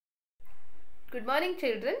Good morning,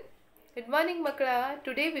 children. Good morning, Makla.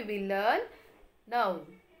 Today we will learn noun.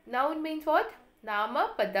 Noun means what?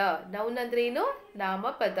 Namapada. Noun andreno?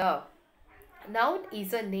 Namapada. Noun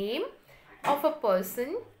is a name of a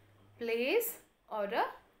person, place or a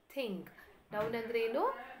thing. Noun andreno?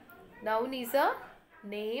 Noun is a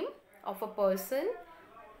name of a person,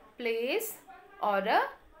 place or a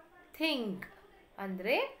thing.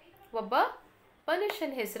 ಅಂದರೆ ಒಬ್ಬ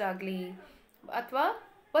ಮನುಷ್ಯನ ಹೆಸರಾಗಲಿ ಅಥವಾ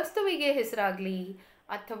ವಸ್ತುವಿಗೆ ಹೆಸರಾಗಲಿ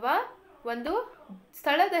ಅಥವಾ ಒಂದು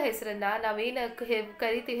ಸ್ಥಳದ ಹೆಸರನ್ನು ನಾವೇನು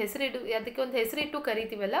ಕರಿತೀವಿ, ಅದಕ್ಕೆ ಒಂದು ಹೆಸರಿಟ್ಟು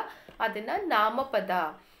ಕರಿತೀವಲ್ಲ, ಅದನ್ನು ನಾಮಪದ.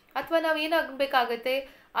 ಅಥವಾ ನಾವೇನು ಆಗಬೇಕಾಗತ್ತೆ,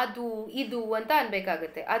 ಅದು ಇದು ಅಂತ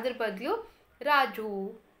ಅನ್ಬೇಕಾಗತ್ತೆ. ಅದ್ರ ಬದಲು ರಾಜು,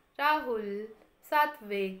 ರಾಹುಲ್,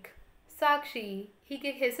 ಸಾತ್ವಿಕ್, ಸಾಕ್ಷಿ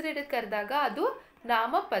ಹೀಗೆ ಹೆಸರಿಡೋದು ಕರೆದಾಗ ಅದು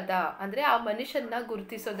ನಾಮಪದ. ಅಂದರೆ ಆ ಮನುಷ್ಯನ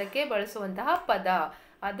ಗುರುತಿಸೋದಕ್ಕೆ ಬಳಸುವಂತಹ ಪದ,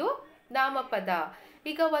 ಅದು ನಾಮಪದ.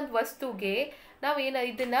 ಈಗ ಒಂದು ವಸ್ತುಗೆ ನಾವೇನು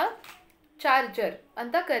ಇದನ್ನು ಚಾರ್ಜರ್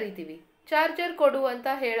ಅಂತ ಕರಿತೀವಿ. ಚಾರ್ಜರ್ ಕೊಡು ಅಂತ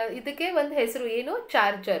ಇದಕ್ಕೆ ಒಂದು ಹೆಸರು ಏನು?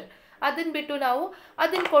 ಚಾರ್ಜರ್. ಅದನ್ನು ಬಿಟ್ಟು ನಾವು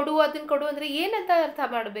ಅದನ್ನು ಕೊಡು ಅಂದರೆ ಏನಂತ ಅರ್ಥ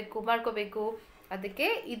ಮಾಡ್ಕೋಬೇಕು. ಅದಕ್ಕೆ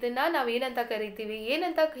ಇದನ್ನು ನಾವೇನಂತ ಕರಿತೀವಿ,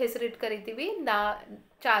 ಏನಂತ ಹೆಸರಿಟ್ಟು ಕರಿತೀವಿ?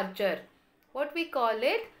 Charger. What we call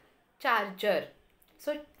it? Charger.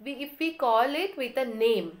 So if we call it with a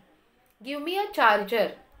name, give me a charger,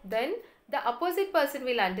 then the opposite person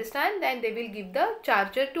will understand and they will give the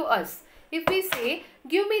charger to us. If we say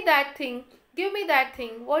give me that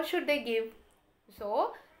thing, what should they give? So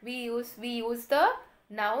we use the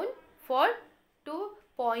noun to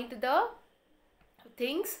point the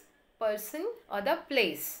things, person or the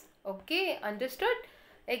place. Okay, understood?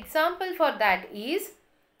 Example for that is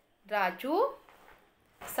Raju,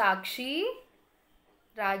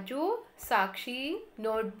 Sakshi,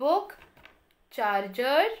 notebook,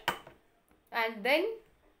 charger, and then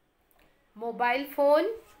mobile phone.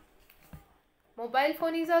 Mobile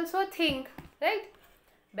phone is also a thing, right?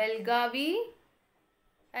 Belgavi,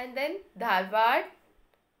 and then Dharwad,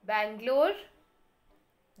 Bangalore,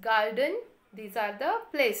 garden. These are the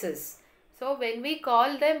places. So when we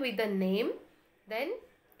call them with a name, then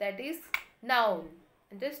that is noun.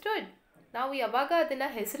 Understood? ನಾವು ಯಾವಾಗ ಅದನ್ನು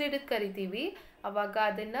ಹೆಸರಿಡೋದು ಕರಿತೀವಿ ಆವಾಗ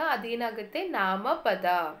ಅದೇನಾಗುತ್ತೆ? ನಾಮಪದ.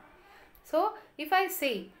 So if I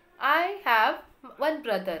say I have one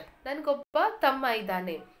brother, ನನಗೊಬ್ಬ ತಮ್ಮ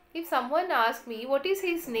ಇದ್ದಾನೆ. If someone ask me what is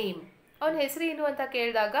his name, ಅವನ ಹೆಸರು ಏನು ಅಂತ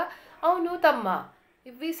ಕೇಳಿದಾಗ ಅವನು ತಮ್ಮ.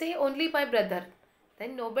 If we say only my brother,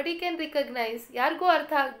 then nobody can recognise, ಯಾರಿಗೂ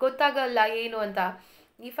ಗೊತ್ತಾಗಲ್ಲ ಏನು ಅಂತ.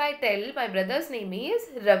 If I tell my brothers name is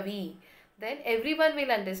Ravi, then every one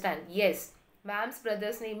will understand, S, Ma'am's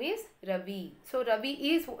brother's name is Ravi. So Ravi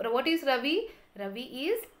is, what is Ravi? Ravi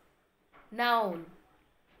is noun.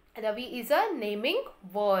 Ravi is a naming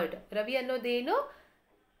word. Ravi ಅನ್ನೋದೇನು?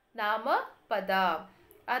 ನಾಮಪದ.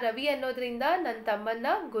 ಆ ರವಿ ಅನ್ನೋದ್ರಿಂದ ನನ್ನ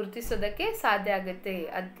ತಮ್ಮನ್ನ ಗುರುತಿಸೋದಕ್ಕೆ ಸಾಧ್ಯ ಆಗುತ್ತೆ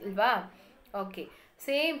ಅಲ್ವಾ? Okay,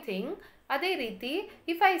 same thing. ಅದೇ ರೀತಿ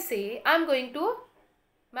if I say I am going to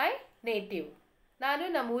my native, ನಾನು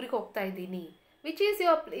ನಮ್ಮ ಊರಿಗೆ ಹೋಗ್ತಾ ಇದ್ದೀನಿ. Which is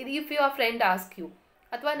if your friend ask you,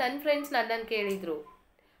 ಅಥವಾ ನನ್ನ ಫ್ರೆಂಡ್ಸ್ ನನ್ನನ್ನು ಕೇಳಿದರು,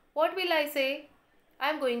 what will I say? I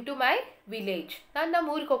am going to my village, ನಾನು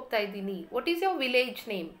ನಮ್ಮ ಊರಿಗೆ ಹೋಗ್ತಾ ಇದ್ದೀನಿ. What is your village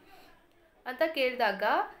name ಅಂತ ಕೇಳಿದಾಗ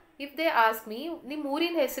ಇಫ್ ದೇ ಆಸ್ಕ್ ಮೀ ನಿಮ್ಮ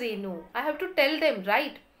ಊರಿನ ಹೆಸರೇನು, I have to tell them,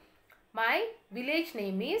 right? My village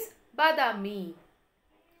name is ಬಾದಾಮಿ,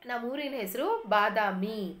 ನಮ್ಮ ಊರಿನ ಹೆಸರು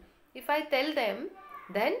ಬಾದಾಮಿ. If I tell them,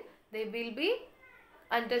 then they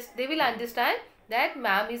will understand that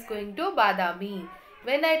ma'am is going to Badami.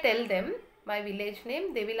 When I tell them my village name,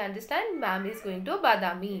 they will understand ma'am is going to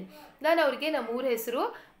Badami. ನಾನು ಅವ್ರಿಗೆ ನಮ್ಮ ಊರ ಹೆಸರು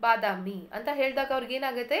ಬಾದಾಮಿ ಅಂತ ಹೇಳಿದಾಗ ಅವ್ರಿಗೆ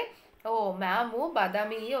ಏನಾಗುತ್ತೆ? ಓ, ಮ್ಯಾಮು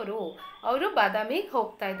ಬಾದಾಮಿ ಅವರು ಬಾದಾಮಿಗೆ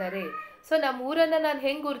ಹೋಗ್ತಾ ಇದ್ದಾರೆ. ಸೊ ನಮ್ಮ ಊರನ್ನು ನಾನು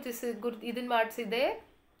ಹೆಂಗೆ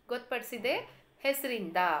ಗೊತ್ತುಪಡಿಸಿದೆ?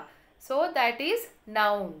 ಹೆಸರಿಂದ. So that is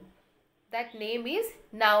noun. That name is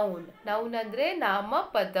noun. Noun ಅಂದರೆ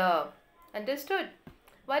ನಾಮಪದ. Understood?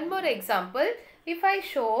 One more example. If I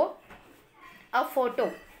show a photo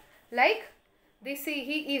like this,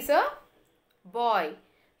 he is a boy.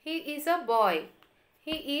 He is a boy.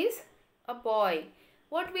 He is a boy.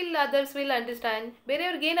 What will others will understand?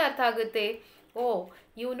 ಬೇರೆಯವ್ರಿಗೆ ಏನು ಅರ್ಥ ಆಗುತ್ತೆ? ಓ,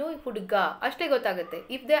 ಇವನು ಹುಡುಗ ಅಷ್ಟೇ ಗೊತ್ತಾಗುತ್ತೆ.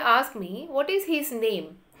 If they ask me what is he's name,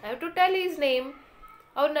 I have to tell he's name.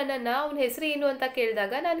 ಅವ್ರು ನನ್ನನ್ನು ಅವನ ಹೆಸರು ಏನು ಅಂತ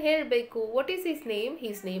ಕೇಳಿದಾಗ ನಾನು ಹೇಳಬೇಕು, what is he's name?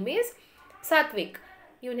 He's name is Satwik.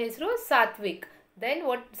 ಇವನ ಹೆಸರು Satwik. Then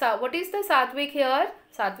what is the Satvik here?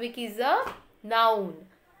 Satvik is a noun.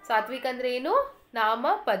 Satvik andre enu?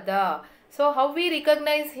 Namapada. So how we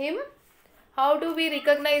recognize him? How do we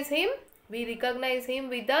recognize him? We recognize him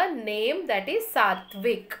with the name that is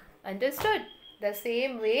Satvik. Understood? The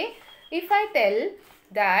same way, if I tell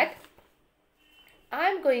that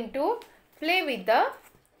I am going to play with the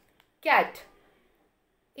cat,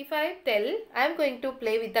 if I tell I am going to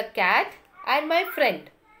play with the cat and my friend,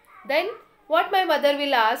 then what my mother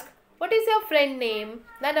will ask, what is your friend name?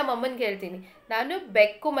 ನಾನು ನಮ್ಮ ಅಮ್ಮನಿಗೆ ಹೇಳ್ತೀನಿ ನಾನು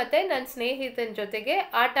ಬೆಕ್ಕು ಮತ್ತು ನನ್ನ ಸ್ನೇಹಿತನ ಜೊತೆಗೆ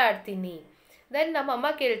ಆಟ ಆಡ್ತೀನಿ. ದೆನ್ ನಮ್ಮ ಅಮ್ಮ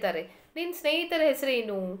ಕೇಳ್ತಾರೆ ನಿನ್ನ ಸ್ನೇಹಿತರ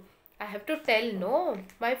ಹೆಸರೇನು? I have to tell no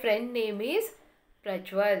my friend name is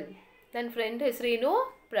Prajwal. ನನ್ನ ಫ್ರೆಂಡ್ ಹೆಸರೇನು?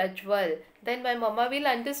 ಪ್ರಜ್ವಲ್. ದೆನ್ ಮೈ ಮಮ್ಮ ವಿಲ್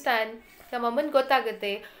ಅಂಡರ್ಸ್ಟ್ಯಾಂಡ್. ನಮ್ಮ ಅಮ್ಮನಿಗೆ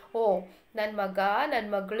ಗೊತ್ತಾಗುತ್ತೆ, ಓ ನನ್ನ ಮಗ ನನ್ನ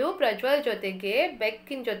ಮಗಳು ಪ್ರಜ್ವಲ್ ಜೊತೆಗೆ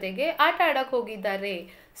ಬೆಕ್ಕಿನ ಜೊತೆಗೆ ಆಟ ಆಡೋಕ್ಕೆ ಹೋಗಿದ್ದಾರೆ.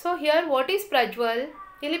 So here what is Prajwal?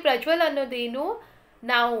 ಇಲ್ಲಿ ಪ್ರಜ್ವಲ್ ಅನ್ನೋದೇನು?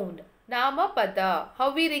 ನೌನ್, ನಾಮಪದ. How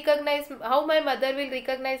my mother will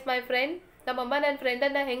recognise my friend? ನಮ್ಮಮ್ಮ ನನ್ನ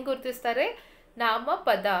ಫ್ರೆಂಡನ್ನು ಹೆಂಗೆ ಗುರುತಿಸ್ತಾರೆ?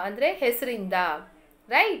 ನಾಮಪದ ಅಂದರೆ ಹೆಸರಿಂದ,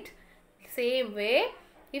 right? Same way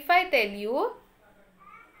if I tell you,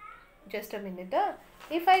 just a minute,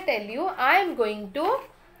 if I tell you I am going to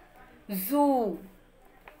zoo,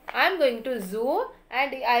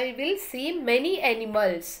 and I will see many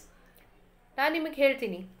animals. ನಾನು ನಿಮಗೆ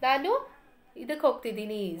ಹೇಳ್ತೀನಿ ನಾನು ಇದಕ್ಕೆ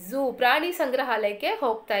ಹೋಗ್ತಿದ್ದೀನಿ, ಝೂ ಪ್ರಾಣಿ ಸಂಗ್ರಹಾಲಯಕ್ಕೆ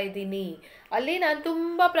ಹೋಗ್ತಾ ಇದ್ದೀನಿ, ಅಲ್ಲಿ ನಾನು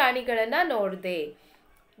ತುಂಬ ಪ್ರಾಣಿಗಳನ್ನು ನೋಡಿದೆ.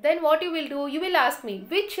 Then what you will do? You will ask me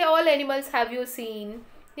which all animals have you seen?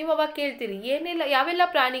 ನೀವು ಅವಾಗ ಕೇಳ್ತೀರಿ ಯಾವೆಲ್ಲ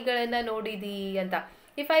ಪ್ರಾಣಿಗಳನ್ನು ನೋಡಿದಿ ಅಂತ.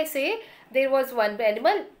 If I say there was one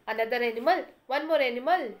animal, another animal, one more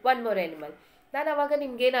animal, ನಾನು ಅವಾಗ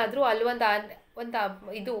ನಿಮ್ಗೇನಾದರೂ ಅಲ್ಲಿ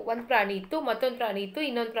ಒಂದು ಪ್ರಾಣಿ ಇತ್ತು, ಮತ್ತೊಂದು ಪ್ರಾಣಿ ಇತ್ತು,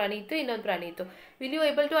 ಇನ್ನೊಂದು ಪ್ರಾಣಿ ಇತ್ತು. Will you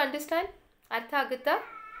able to understand? ಅರ್ಥ ಆಗುತ್ತಾ?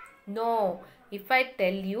 No. If I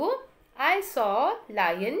tell you I saw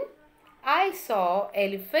lion, I saw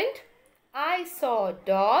elephant, I saw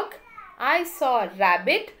dog, I saw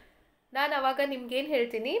rabbit, ನಾನು ಅವಾಗ ನಿಮ್ಗೇನು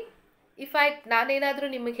ಹೇಳ್ತೀನಿ? ನಾನೇನಾದರೂ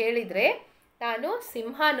ನಿಮಗೆ ಹೇಳಿದರೆ ನಾನು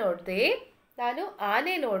ಸಿಂಹ ನೋಡಿದೆ, ನಾನು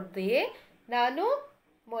ಆನೆ ನೋಡಿದೆ, ನಾನು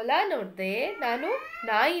ಮೊಲ ನೋಡಿದೆ, ನಾನು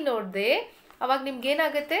ನಾಯಿ ನೋಡಿದೆ, ಅವಾಗ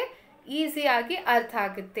ನಿಮ್ಗೇನಾಗುತ್ತೆ? ಈಸಿಯಾಗಿ ಅರ್ಥ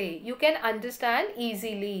ಆಗುತ್ತೆ. You can understand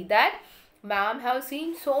easily that ma'am have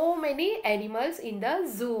seen so many animals in the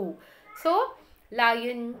zoo. So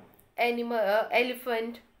lion,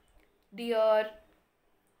 elephant, deer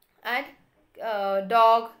and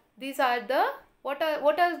dog, these are the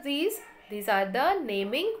what are these? These are the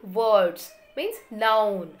naming words, means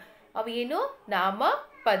noun. ಅವೇನು?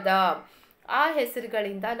 ನಾಮಪದ. ಆ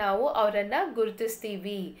ಹೆಸರುಗಳಿಂದ ನಾವು ಅವರನ್ನು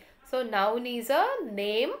ಗುರುತಿಸ್ತೀವಿ. So noun is a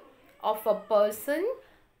name of a person,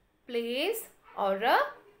 place or a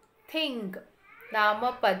thing.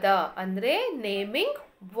 ನಾಮಪದ ಅಂದರೆ naming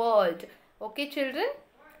word. Okay children?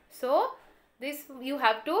 So this you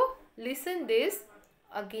have to listen this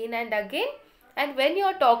again and again, and when you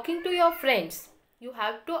are talking to your friends you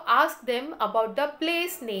have to ask them about the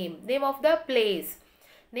place name of the place,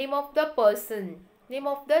 name of the person, name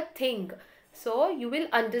of the thing. So you will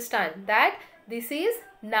understand that this is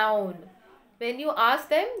noun. when you ask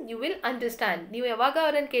them you will understand. ನೀವು ಯಾವಾಗ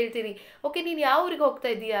ಅವರನ್ನು ಕೇಳ್ತೀರಿ, okay ನೀನು ಯಾವ ಊರಿಗೆ ಹೋಗ್ತಾ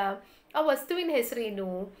ಇದೀಯಾ, ಆ ವಸ್ತುವಿನ ಹೆಸರೇನು,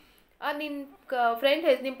 ನಿಮ್ಮ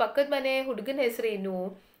ನಿಮ್ಮ ಪಕ್ಕದ ಮನೆ ಹುಡುಗನ ಹೆಸರೇನು,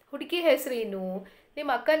 ಹುಡುಗಿ ಹೆಸರೇನು, ನಿಮ್ಮ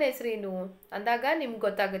ಅಕ್ಕನ ಹೆಸರೇನು ಅಂದಾಗ ನಿಮ್ಗೆ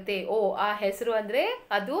ಗೊತ್ತಾಗುತ್ತೆ, ಓ ಆ ಹೆಸರು ಅಂದರೆ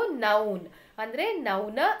ಅದು ನೌನ್, ಅಂದರೆ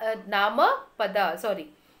ನಾಮಪದ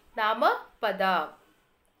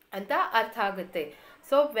ಅಂತ ಅರ್ಥ ಆಗುತ್ತೆ.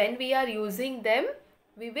 So when we are using them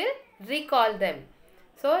we will recall them.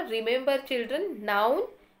 So remember children, noun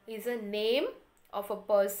is a name of a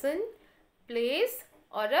person, place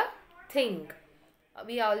R a thing.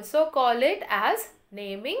 We also call it as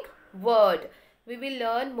naming word. We will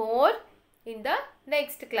learn more in the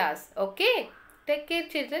next class. Okay? Take care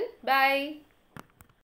children. Bye.